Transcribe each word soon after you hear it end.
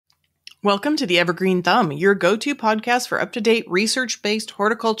Welcome to the Evergreen Thumb, your go-to podcast for up-to-date research-based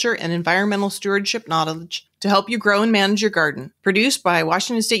horticulture and environmental stewardship knowledge to help you grow and manage your garden. Produced by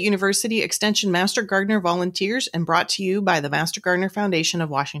Washington State University Extension Master Gardener volunteers and brought to you by the Master Gardener Foundation of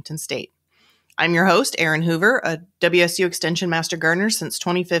Washington State. I'm your host, Erin Hoover, a WSU Extension Master Gardener since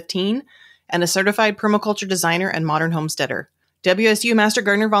 2015 and a certified permaculture designer and modern homesteader. WSU Master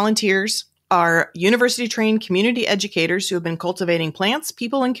Gardener volunteers are university-trained community educators who have been cultivating plants,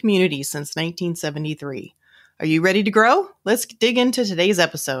 people, and communities since 1973. Are you ready to grow? Let's dig into today's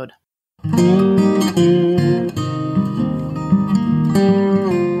episode.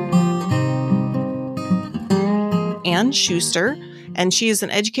 Ann Shuster, and she is an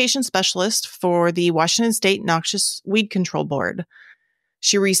education specialist for the Washington State Noxious Weed Control Board.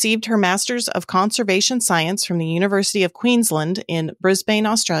 She received her Master's of Conservation Science from the University of Queensland in Brisbane,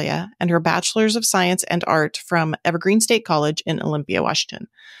 Australia, and her Bachelor's of Science and Art from Evergreen State College in Olympia, Washington.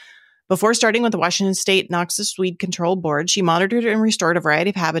 Before starting with the Washington State Noxious Weed Control Board, she monitored and restored a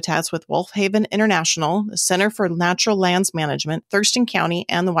variety of habitats with Wolf Haven International, the Center for Natural Lands Management, Thurston County,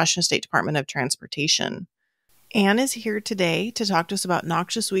 and the Washington State Department of Transportation. Ann is here today to talk to us about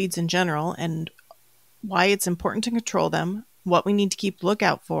noxious weeds in general and why it's important to control them, what we need to keep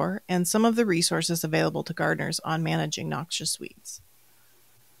lookout for, and some of the resources available to gardeners on managing noxious weeds.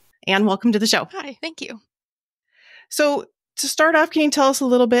 Ann, welcome to the show. Hi, thank you. So to start off, can you tell us a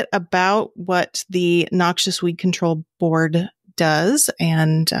little bit about what the Noxious Weed Control Board does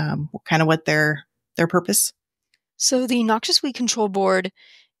and kind of what their purpose? So the Noxious Weed Control Board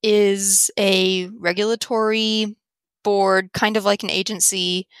is a regulatory board, kind of like an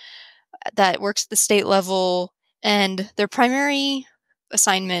agency that works at the state level. And their primary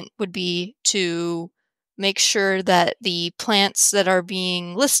assignment would be to make sure that the plants that are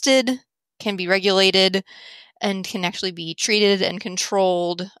being listed can be regulated and can actually be treated and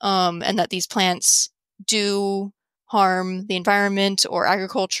controlled, and that these plants do harm the environment or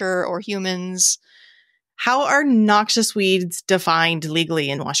agriculture or humans. How are noxious weeds defined legally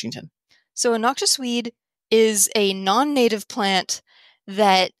in Washington? So a noxious weed is a non-native plant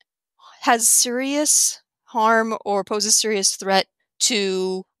that has serious harm or poses serious threat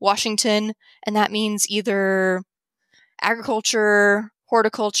to Washington, and that means either agriculture,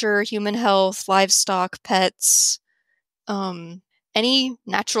 horticulture, human health, livestock, pets, any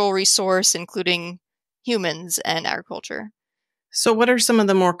natural resource, including humans and agriculture. So what are some of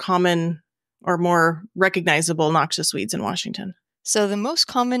the more common or more recognizable noxious weeds in Washington? So the most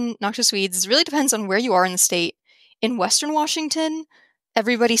common noxious weeds really depends on where you are in the state. In Western Washington,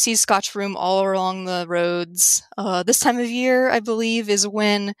 everybody sees Scotch broom all along the roads. This time of year, I believe, is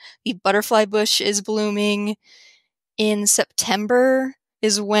when the butterfly bush is blooming. In September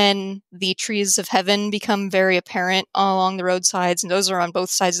is when the trees of heaven become very apparent along the roadsides, and those are on both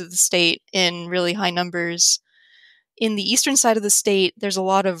sides of the state in really high numbers. In the eastern side of the state, there's a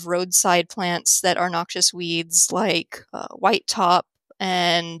lot of roadside plants that are noxious weeds, like white top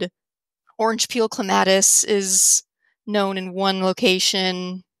and orange peel clematis is known in one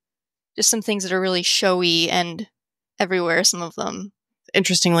location. Just some things that are really showy and everywhere, some of them.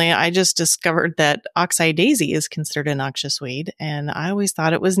 Interestingly, I just discovered that oxeye daisy is considered a noxious weed, and I always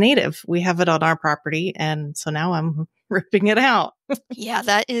thought it was native. We have it on our property, and so now I'm ripping it out. Yeah,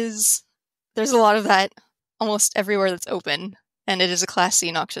 there's a lot of that almost everywhere that's open, and it is a Class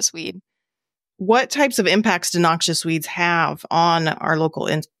C noxious weed. What types of impacts do noxious weeds have on our local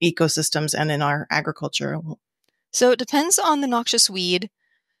ecosystems and in our agriculture? So it depends on the noxious weed.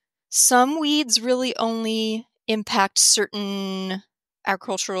 Some weeds really only impact certain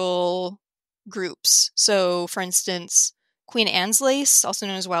agricultural groups. So, for instance, Queen Anne's lace, also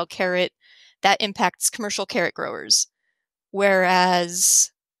known as wild carrot, that impacts commercial carrot growers.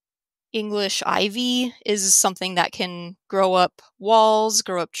 Whereas English ivy is something that can grow up walls,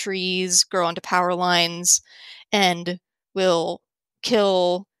 grow up trees, grow onto power lines, and will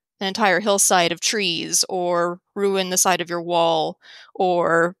kill an entire hillside of trees or ruin the side of your wall,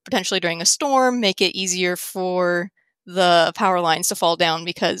 or potentially during a storm make it easier for the power lines to fall down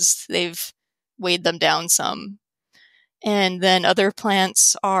because they've weighed them down some. And then other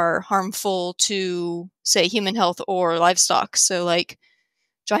plants are harmful to, say, human health or livestock. So like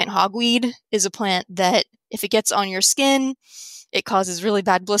giant hogweed is a plant that if it gets on your skin, it causes really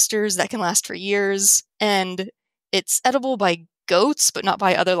bad blisters that can last for years. And it's edible by goats, but not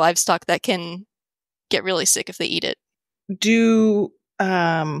by other livestock that can get really sick if they eat it. Do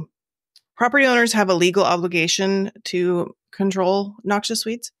property owners have a legal obligation to control noxious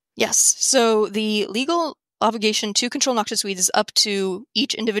weeds? Yes. So the legal obligation to control noxious weeds is up to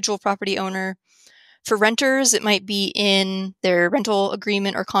each individual property owner. For renters, it might be in their rental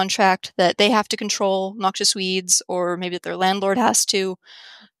agreement or contract that they have to control noxious weeds, or maybe that their landlord has to.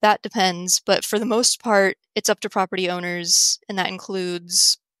 That depends. But for the most part, it's up to property owners, and that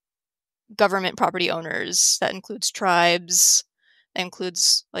includes government property owners. That includes tribes. That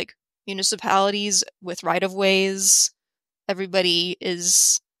includes like municipalities with right-of-ways. Everybody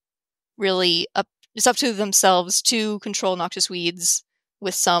is really it's up to themselves to control noxious weeds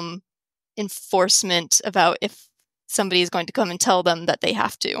with some enforcement about if somebody is going to come and tell them that they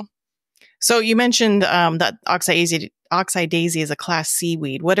have to. So you mentioned that oxeye daisy is a Class C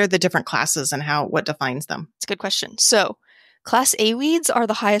weed. What are the different classes and what defines them? It's a good question. So Class A weeds are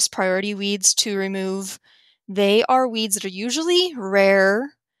the highest priority weeds to remove. They are weeds that are usually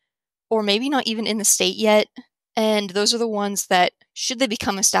rare or maybe not even in the state yet. And those are the ones that, should they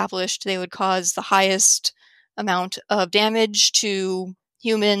become established, they would cause the highest amount of damage to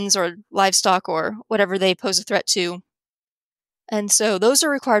humans or livestock or whatever they pose a threat to. And so those are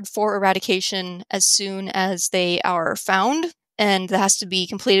required for eradication as soon as they are found, and that has to be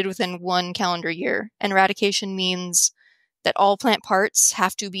completed within 1 calendar year. And eradication means that all plant parts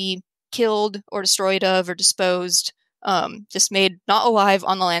have to be killed or destroyed or disposed, just made not alive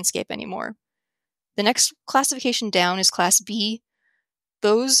on the landscape anymore. The next classification down is Class B.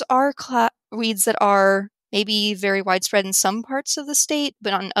 Those are weeds that are maybe very widespread in some parts of the state,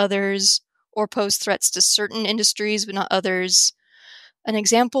 but not in others, or pose threats to certain industries, but not others. An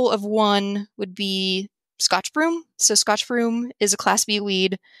example of one would be Scotch broom. So Scotch broom is a Class B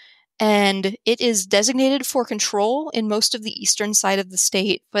weed, and it is designated for control in most of the eastern side of the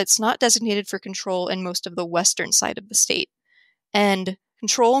state, but it's not designated for control in most of the western side of the state. And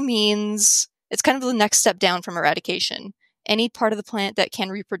control means it's kind of the next step down from eradication. Any part of the plant that can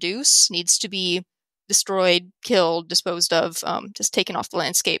reproduce needs to be destroyed, killed, disposed of, just taken off the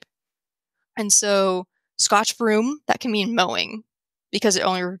landscape. And so Scotch broom, that can mean mowing, because it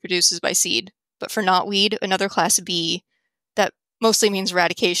only reproduces by seed. But for knotweed, another Class B, that mostly means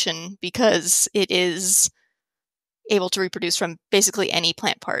eradication because it is able to reproduce from basically any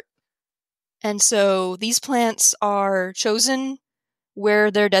plant part. And so these plants are chosen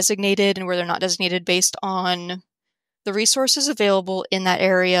where they're designated and where they're not designated based on the resources available in that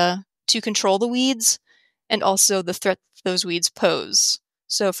area to control the weeds and also the threat those weeds pose.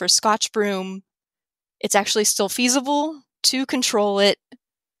 So for Scotch broom, it's actually still feasible to control it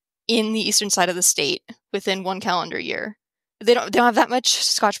in the eastern side of the state within 1 calendar year. They don't have that much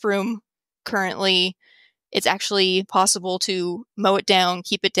Scotch broom currently. It's actually possible to mow it down,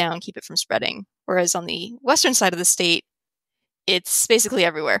 keep it from spreading. Whereas on the western side of the state, it's basically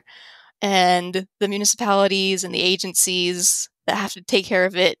everywhere. And the municipalities and the agencies that have to take care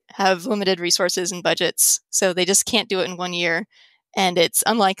of it have limited resources and budgets, so they just can't do it in 1 year. And it's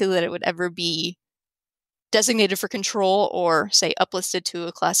unlikely that it would ever be designated for control or, say, uplisted to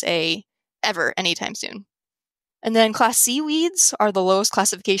a Class A ever anytime soon. And then Class C weeds are the lowest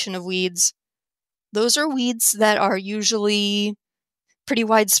classification of weeds. Those are weeds that are usually pretty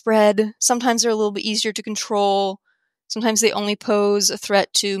widespread. Sometimes they're a little bit easier to control. Sometimes they only pose a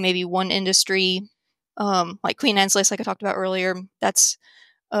threat to maybe one industry, like Queen Anne's lace, like I talked about earlier. That's,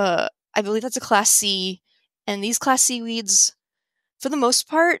 I believe that's a Class C. And these Class C weeds, for the most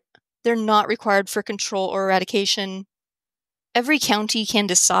part, they're not required for control or eradication. Every county can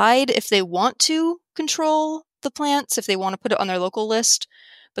decide if they want to control the plants, if they want to put it on their local list,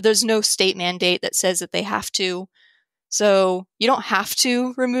 but there's no state mandate that says that they have to. So you don't have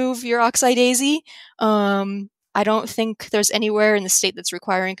to remove your oxeye daisy. I don't think there's anywhere in the state that's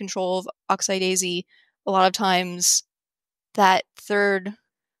requiring control of oxeye daisy. A lot of times that third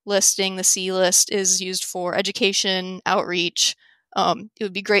listing, the C list, is used for education, outreach. It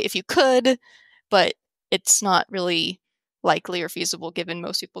would be great if you could, but it's not really likely or feasible given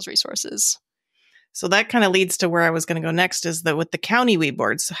most people's resources. So that kind of leads to where I was going to go next, is that with the county weed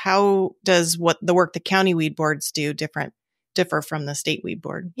boards, how does the work the county weed boards do differ from the state weed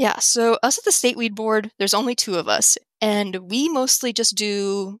board? Yeah, so us at the state weed board, there's only 2 of us, and we mostly just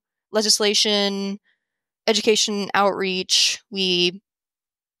do legislation, education, outreach. We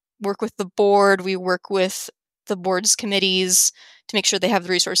work with the board, we work with the board's committees to make sure they have the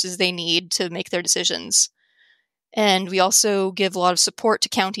resources they need to make their decisions. And we also give a lot of support to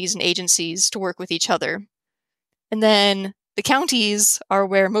counties and agencies to work with each other. And then the counties are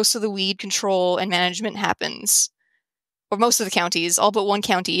where most of the weed control and management happens. Or most of the counties, all but one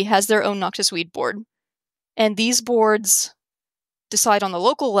county, has their own noxious weed board. And these boards decide on the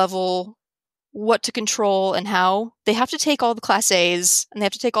local level what to control and how. They have to take all the Class A's and they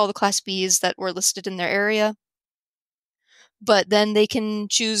have to take all the Class B's that were listed in their area. but then they can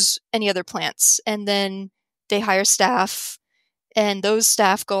choose any other plants, and then they hire staff, and those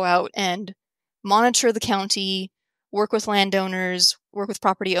staff go out and monitor the county, work with landowners, work with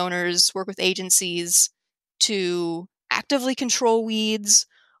property owners, work with agencies to actively control weeds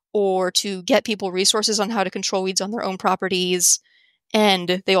or to get people resources on how to control weeds on their own properties.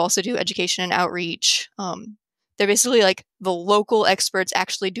 And they also do education and outreach. They're basically like the local experts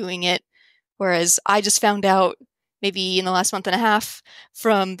actually doing it. Whereas I just found out maybe in the last month and a half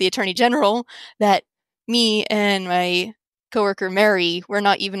from the Attorney General that me and my coworker Mary were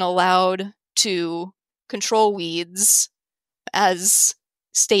not even allowed to control weeds as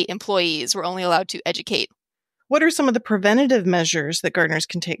state employees. We're only allowed to educate. What are some of the preventative measures that gardeners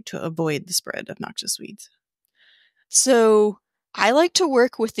can take to avoid the spread of noxious weeds? So I like to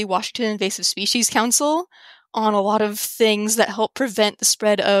work with the Washington Invasive Species Council on a lot of things that help prevent the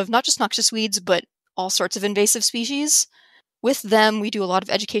spread of not just noxious weeds, but all sorts of invasive species. With them, we do a lot of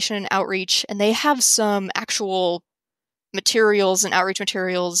education and outreach, and they have some actual materials and outreach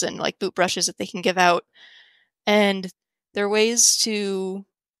materials and like boot brushes that they can give out. And their ways to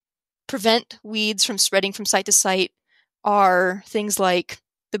prevent weeds from spreading from site to site are things like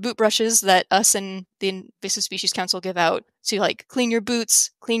the boot brushes that us and the Invasive Species Council give out to like clean your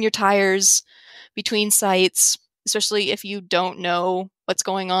boots, clean your tires between sites, especially if you don't know what's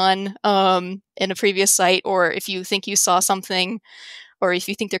going on in a previous site, or if you think you saw something, or if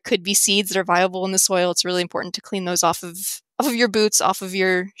you think there could be seeds that are viable in the soil. It's really important to clean those off of your boots, off of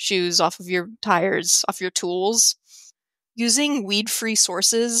your shoes, off of your tires, off your tools. Using weed-free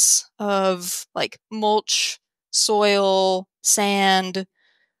sources of like mulch, soil, sand,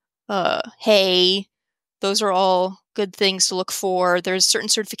 hay, those are all good things to look for. There's certain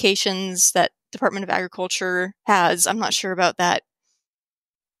certifications that Department of Agriculture has. I'm not sure about that,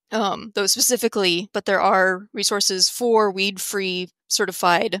 those specifically, but there are resources for weed-free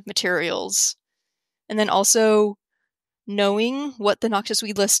certified materials. And then also knowing what the noxious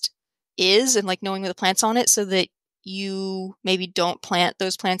weed list is and like knowing the plants on it so that you maybe don't plant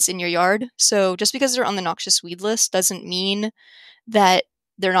those plants in your yard. So just because they're on the noxious weed list doesn't mean that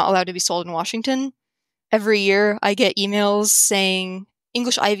they're not allowed to be sold in Washington. Every year I get emails saying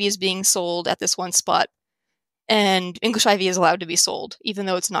English ivy is being sold at this one spot, and English ivy is allowed to be sold, even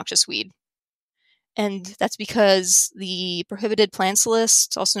though it's a noxious weed. And that's because the prohibited plants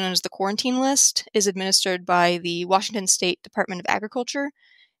list, also known as the quarantine list, is administered by the Washington State Department of Agriculture,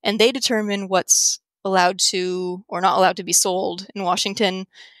 and they determine what's allowed to or not allowed to be sold in Washington,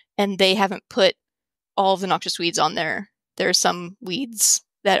 and they haven't put all of the noxious weeds on there. There are some weeds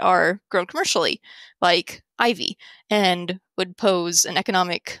that are grown commercially, like ivy, and would pose an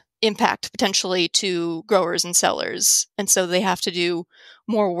economic impact potentially to growers and sellers. And so they have to do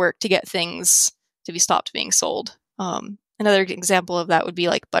more work to get things to be stopped being sold. Another example of that would be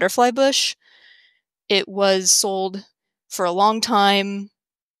like butterfly bush. It was sold for a long time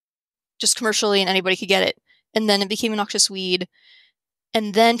just commercially and anybody could get it. And then it became a noxious weed.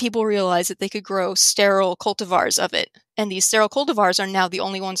 And then people realized that they could grow sterile cultivars of it. And these sterile cultivars are now the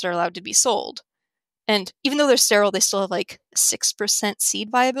only ones that are allowed to be sold. And even though they're sterile, they still have like 6% seed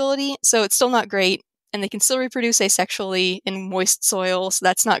viability. So it's still not great. And they can still reproduce asexually in moist soil. So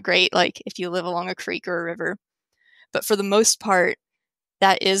that's not great, like if you live along a creek or a river. But for the most part,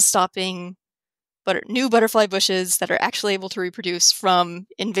 that is stopping new butterfly bushes that are actually able to reproduce from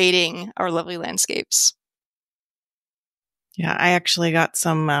invading our lovely landscapes. Yeah, I actually got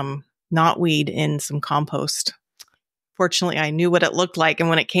some knotweed in some compost. Fortunately, I knew what it looked like, and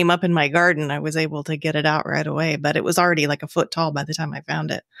when it came up in my garden, I was able to get it out right away, but it was already like a foot tall by the time I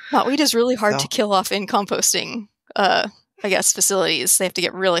found it. Knotweed is really hard to kill off in composting, I guess, facilities. They have to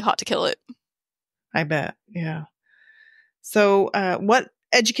get really hot to kill it. I bet, yeah. So what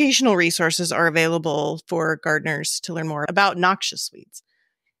educational resources are available for gardeners to learn more about noxious weeds?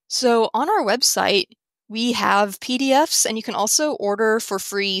 So on our website, we have PDFs, and you can also order for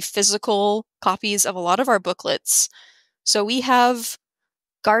free physical copies of a lot of our booklets. So we have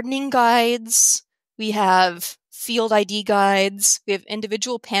gardening guides, we have field ID guides, we have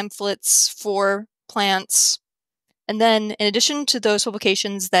individual pamphlets for plants. And then in addition to those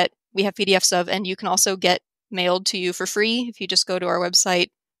publications that we have PDFs of, and you can also get mailed to you for free if you just go to our website,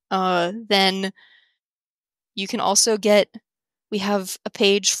 then you can also we have a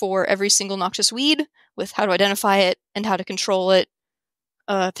page for every single noxious weed with how to identify it and how to control it,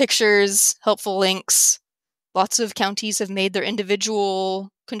 pictures, helpful links. Lots of counties have made their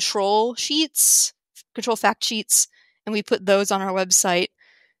individual control fact sheets, and we put those on our website.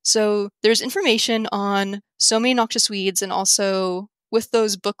 So there's information on so many noxious weeds and also with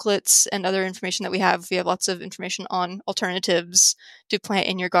those booklets and other information that we have lots of information on alternatives to plant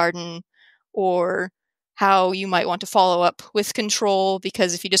in your garden, or how you might want to follow up with control,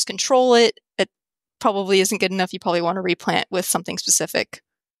 because if you just control it, it probably isn't good enough. You probably want to replant with something specific.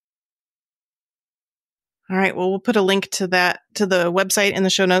 All right. Well, we'll put a link to the website in the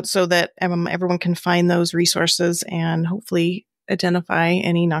show notes so that everyone can find those resources and hopefully identify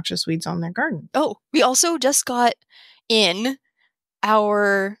any noxious weeds on their garden. Oh, we also just got in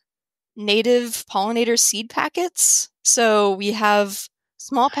our native pollinator seed packets. So we have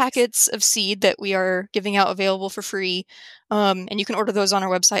small packets of seed that we are giving out available for free. And you can order those on our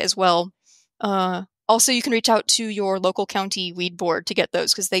website as well. Also, you can reach out to your local county weed board to get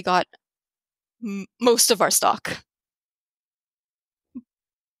those, because they got most of our stock.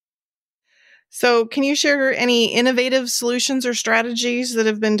 So can you share any innovative solutions or strategies that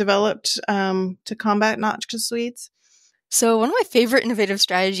have been developed to combat noxious weeds? So one of my favorite innovative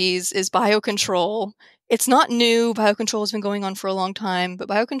strategies is biocontrol. It's not new. Biocontrol has been going on for a long time, but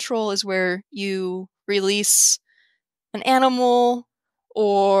biocontrol is where you release an animal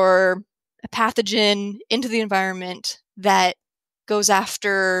or a pathogen into the environment that goes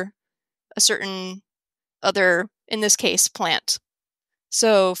after a certain other, in this case, plant.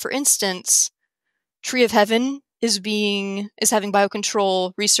 So, for instance, Tree of Heaven is having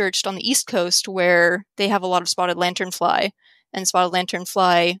biocontrol researched on the East Coast, where they have a lot of spotted lanternfly, and spotted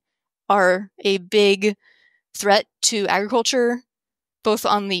lanternfly are a big threat to agriculture, both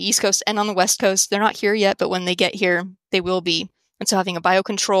on the East Coast and on the West Coast. They're not here yet, but when they get here, they will be. And so having a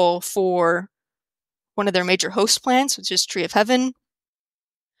biocontrol for one of their major host plants, which is Tree of Heaven,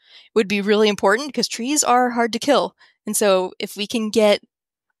 would be really important, because trees are hard to kill. And so if we can get,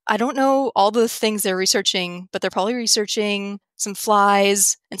 I don't know all the things they're researching, but they're probably researching some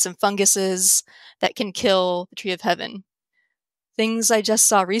flies and some funguses that can kill the Tree of Heaven. Things I just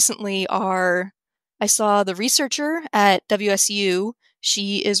saw recently are, I saw the researcher at WSU.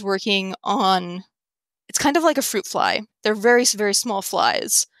 She is working on, it's kind of like a fruit fly. They're very, very small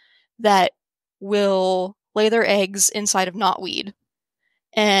flies that will lay their eggs inside of knotweed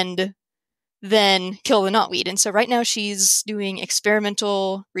and then kill the knotweed. And so right now she's doing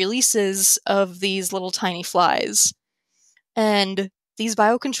experimental releases of these little tiny flies. And these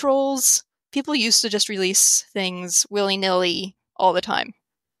biocontrols, people used to just release things willy-nilly all the time.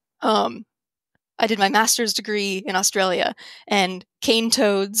 I did my master's degree in Australia, and cane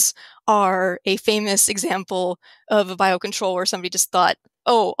toads are a famous example of a biocontrol where somebody just thought,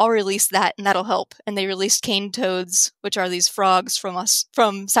 oh, I'll release that and that'll help. And they released cane toads, which are these frogs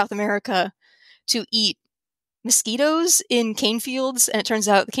from South America, to eat mosquitoes in cane fields. And it turns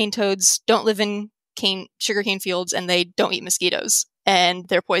out the cane toads don't live in sugarcane fields, and they don't eat mosquitoes, and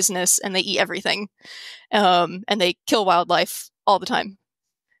they're poisonous, and they eat everything. And they kill wildlife all the time.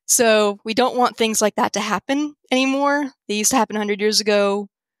 So we don't want things like that to happen anymore. They used to happen 100 years ago.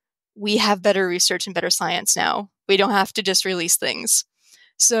 We have better research and better science now. We don't have to just release things.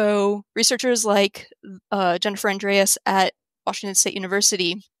 So researchers like Jennifer Andreas at Washington State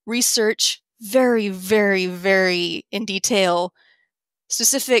University research very, very, very in detail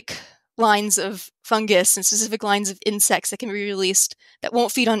specific lines of fungus and specific lines of insects that can be released that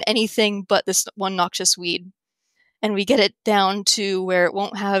won't feed on anything but this one noxious weed. And we get it down to where it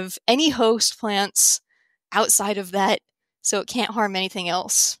won't have any host plants outside of that, so it can't harm anything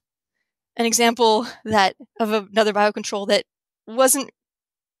else. An example of another biocontrol that wasn't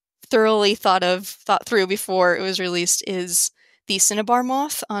thoroughly thought through before it was released is the cinnabar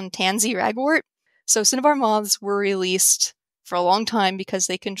moth on tansy ragwort. So cinnabar moths were released for a long time because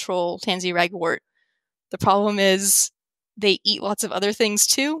they control tansy ragwort. The problem is they eat lots of other things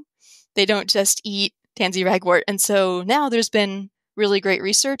too. They don't just eat tansy ragwort. And so now there's been really great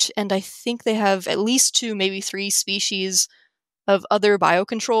research, and I think they have at least 2, maybe 3 species of other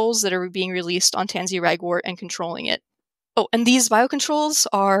biocontrols that are being released on tansy ragwort and controlling it. Oh, and these biocontrols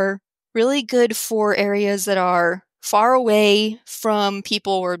are really good for areas that are far away from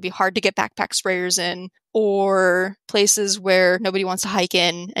people where it'd be hard to get backpack sprayers in, or places where nobody wants to hike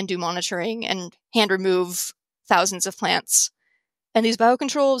in and do monitoring and hand remove thousands of plants. And these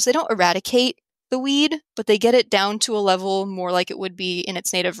biocontrols, they don't eradicate the weed, but they get it down to a level more like it would be in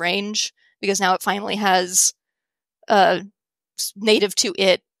its native range, because now it finally has a native to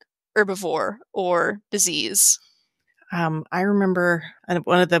it herbivore or disease. I remember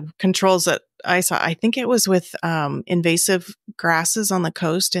one of the controls that I saw, I think it was with invasive grasses on the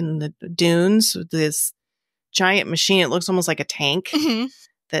coast in the dunes, this giant machine. It looks almost like a tank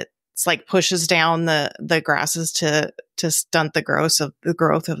that's like pushes down the grasses to stunt the growth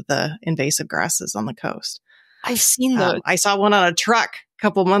of the invasive grasses on the coast. I've seen those. I saw one on a truck a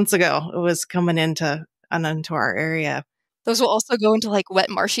couple months ago. It was coming into our area. Those will also go into like wet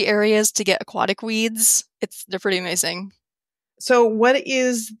marshy areas to get aquatic weeds. They're pretty amazing. So what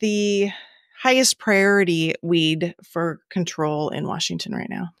is the highest priority weed for control in Washington right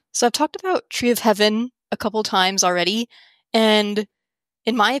now? So I've talked about Tree of Heaven a couple times already, and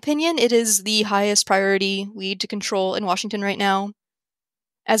in my opinion, it is the highest priority weed to control in Washington right now.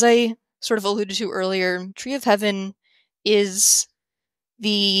 As I sort of alluded to earlier, Tree of Heaven is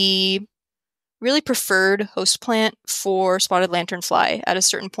the really preferred host plant for spotted lanternfly at a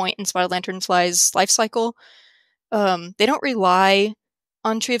certain point in spotted lanternfly's life cycle. They don't rely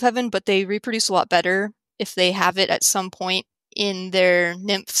on Tree of Heaven, but they reproduce a lot better if they have it at some point in their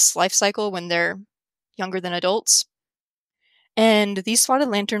nymph's life cycle when they're younger than adults. And these spotted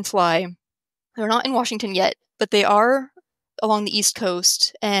lanternfly, they're not in Washington yet, but they are along the East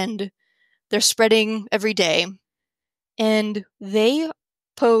Coast, and they're spreading every day. And they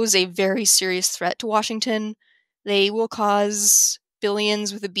pose a very serious threat to Washington. They will cause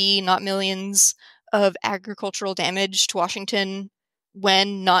billions with a B, not millions, of agricultural damage to Washington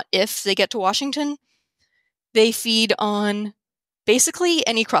when, not if, they get to Washington. They feed on basically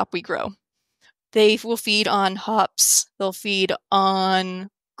any crop we grow. They will feed on hops, they'll feed on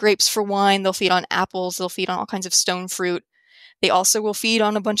grapes for wine, they'll feed on apples, they'll feed on all kinds of stone fruit. They also will feed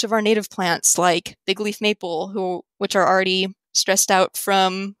on a bunch of our native plants like big leaf maple, which are already stressed out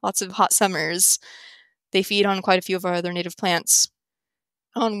from lots of hot summers. They feed on quite a few of our other native plants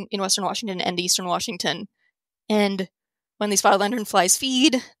in Western Washington and Eastern Washington. And when these spotted lanternflies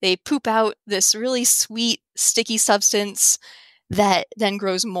feed, they poop out this really sweet, sticky substance that then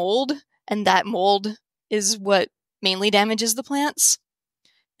grows mold, and that mold is what mainly damages the plants.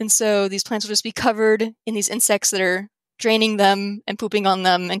 And so these plants will just be covered in these insects that are draining them and pooping on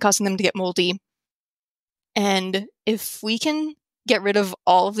them and causing them to get moldy. And if we can get rid of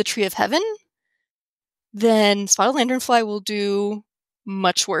all of the Tree of Heaven, then spotted lanternfly will do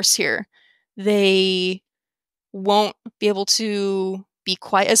much worse here. They won't be able to be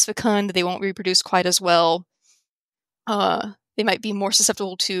quite as fecund. They won't reproduce quite as well. They might be more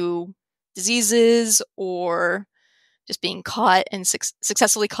susceptible to diseases or just being caught and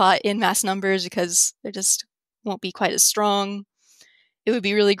successfully caught in mass numbers because they just won't be quite as strong. It would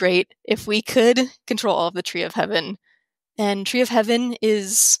be really great if we could control all of the Tree of Heaven. And Tree of Heaven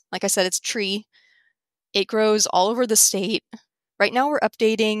is, like I said, it's a tree. It grows all over the state. Right now we're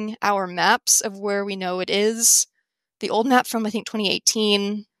updating our maps of where we know it is. The old map from, I think,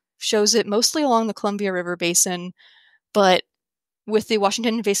 2018 shows it mostly along the Columbia River Basin, but with the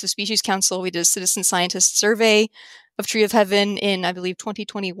Washington Invasive Species Council, we did a citizen scientist survey of Tree of Heaven in, I believe,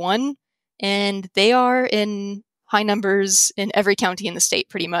 2021, and they are in high numbers in every county in the state,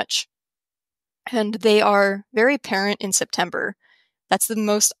 pretty much. And they are very apparent in September. That's the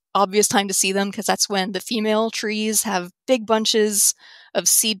most obvious time to see them because that's when the female trees have big bunches of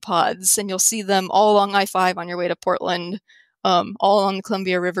seed pods, and you'll see them all along I-5 on your way to Portland, all along the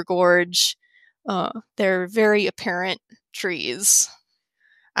Columbia River Gorge. They're very apparent trees.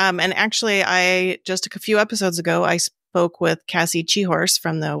 And actually, just a few episodes ago, I spoke with Cassie Chihorse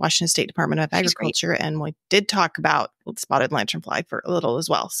from the Washington State Department of Agriculture, and we did talk about spotted lanternfly for a little as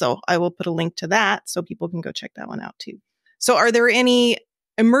well. So I will put a link to that so people can go check that one out too. So are there any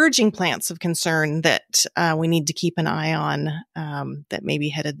emerging plants of concern that we need to keep an eye on that may be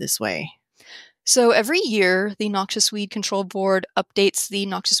headed this way? So every year, the Noxious Weed Control Board updates the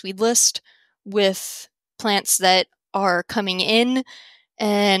noxious weed list with plants that are coming in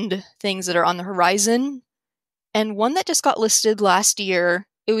and things that are on the horizon. And one that just got listed last year,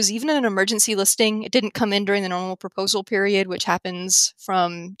 it was even an emergency listing. It didn't come in during the normal proposal period, which happens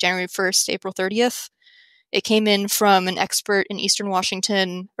from January 1st to April 30th. It came in from an expert in Eastern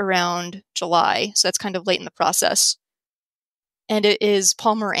Washington around July, so that's kind of late in the process. And it is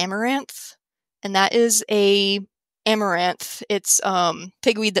Palmer amaranth, and that is a amaranth. It's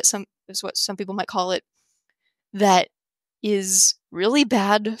pigweed is what some people might call it, that is really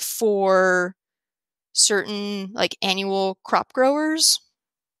bad for certain like annual crop growers.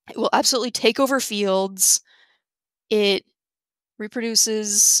 It will absolutely take over fields. It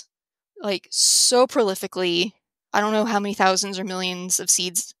reproduces like so prolifically. I don't know how many thousands or millions of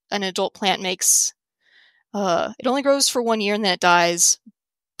seeds an adult plant makes. It only grows for 1 year and then it dies,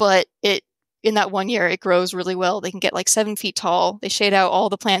 but in that 1 year it grows really well. They can get like 7 feet tall. They shade out all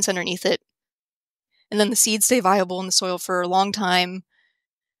the plants underneath it, and then the seeds stay viable in the soil for a long time.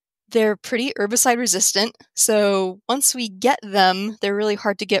 They're pretty herbicide resistant, so once we get them, they're really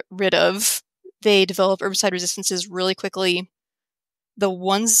hard to get rid of. They develop herbicide resistances really quickly.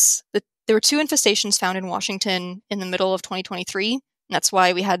 There There were 2 infestations found in Washington in the middle of 2023, and that's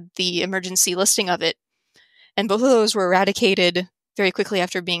why we had the emergency listing of it. And both of those were eradicated very quickly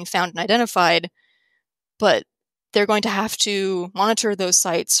after being found and identified, but they're going to have to monitor those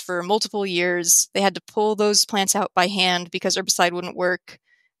sites for multiple years. They had to pull those plants out by hand because herbicide wouldn't work,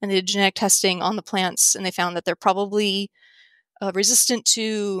 and they did genetic testing on the plants, and they found that they're probably resistant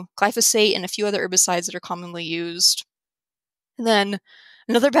to glyphosate and a few other herbicides that are commonly used. And then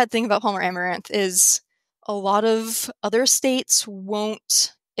another bad thing about Palmer amaranth is a lot of other states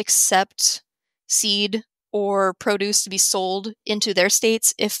won't accept seed or produce to be sold into their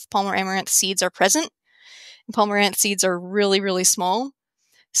states if Palmer amaranth seeds are present. And Palmer amaranth seeds are really, really small.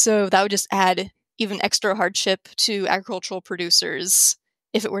 So that would just add even extra hardship to agricultural producers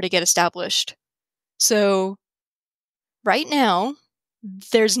if it were to get established. So right now,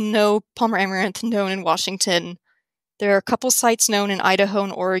 there's no Palmer amaranth known in Washington. There are a couple sites known in Idaho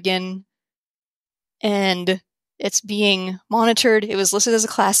and Oregon, and it's being monitored. It was listed as a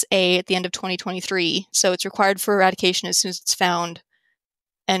Class A at the end of 2023, so it's required for eradication as soon as it's found.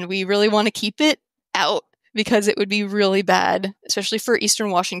 And we really want to keep it out because it would be really bad, especially for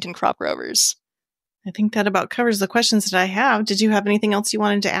Eastern Washington crop growers. I think that about covers the questions that I have. Did you have anything else you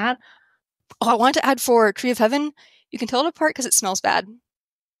wanted to add? Oh, I wanted to add for Tree of Heaven, you can tell it apart because it smells bad.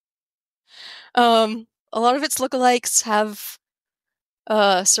 A lot of its lookalikes have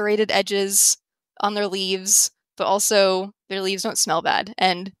serrated edges on their leaves, but also their leaves don't smell bad.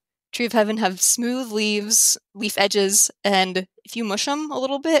 And Tree of Heaven have smooth leaves, leaf edges, and if you mush them a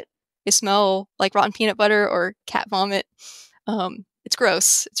little bit, they smell like rotten peanut butter or cat vomit. It's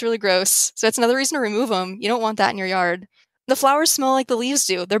gross. It's really gross. So that's another reason to remove them. You don't want that in your yard. The flowers smell like the leaves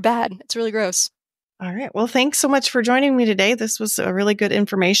do. They're bad. It's really gross. All right. Well, thanks so much for joining me today. This was a really good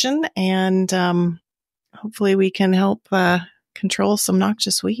information, and hopefully we can help control some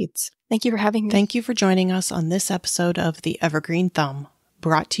noxious weeds. Thank you for having me. Thank you for joining us on this episode of the Evergreen Thumb,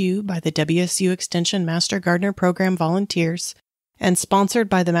 brought to you by the WSU Extension Master Gardener Program volunteers and sponsored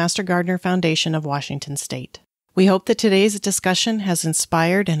by the Master Gardener Foundation of Washington State. We hope that today's discussion has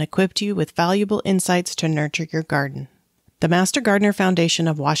inspired and equipped you with valuable insights to nurture your garden. The Master Gardener Foundation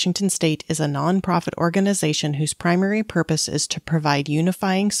of Washington State is a nonprofit organization whose primary purpose is to provide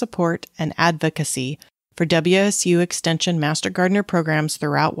unifying support and advocacy for WSU Extension Master Gardener programs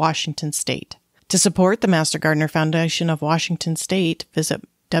throughout Washington State. To support the Master Gardener Foundation of Washington State, visit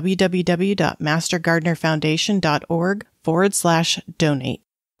www.mastergardenerfoundation.org/donate.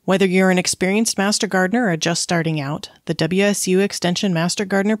 Whether you're an experienced master gardener or just starting out, the WSU Extension Master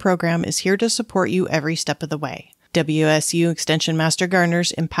Gardener program is here to support you every step of the way. WSU Extension Master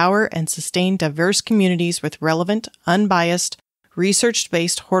Gardeners empower and sustain diverse communities with relevant, unbiased,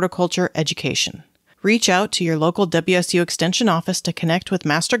 research-based horticulture education. Reach out to your local WSU Extension office to connect with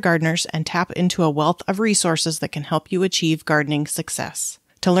master gardeners and tap into a wealth of resources that can help you achieve gardening success.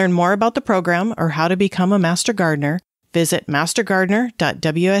 To learn more about the program or how to become a master gardener, visit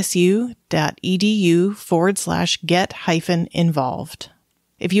mastergardener.wsu.edu/get-involved.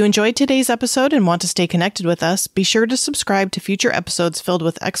 If you enjoyed today's episode and want to stay connected with us, be sure to subscribe to future episodes filled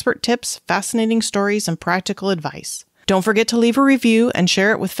with expert tips, fascinating stories, and practical advice. Don't forget to leave a review and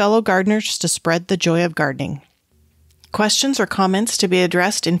share it with fellow gardeners to spread the joy of gardening. Questions or comments to be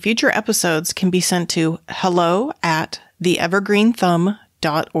addressed in future episodes can be sent to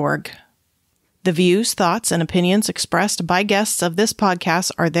hello@theevergreenthumb.org. The views, thoughts, and opinions expressed by guests of this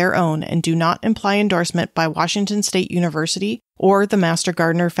podcast are their own and do not imply endorsement by Washington State University or the Master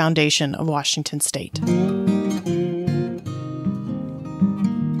Gardener Foundation of Washington State.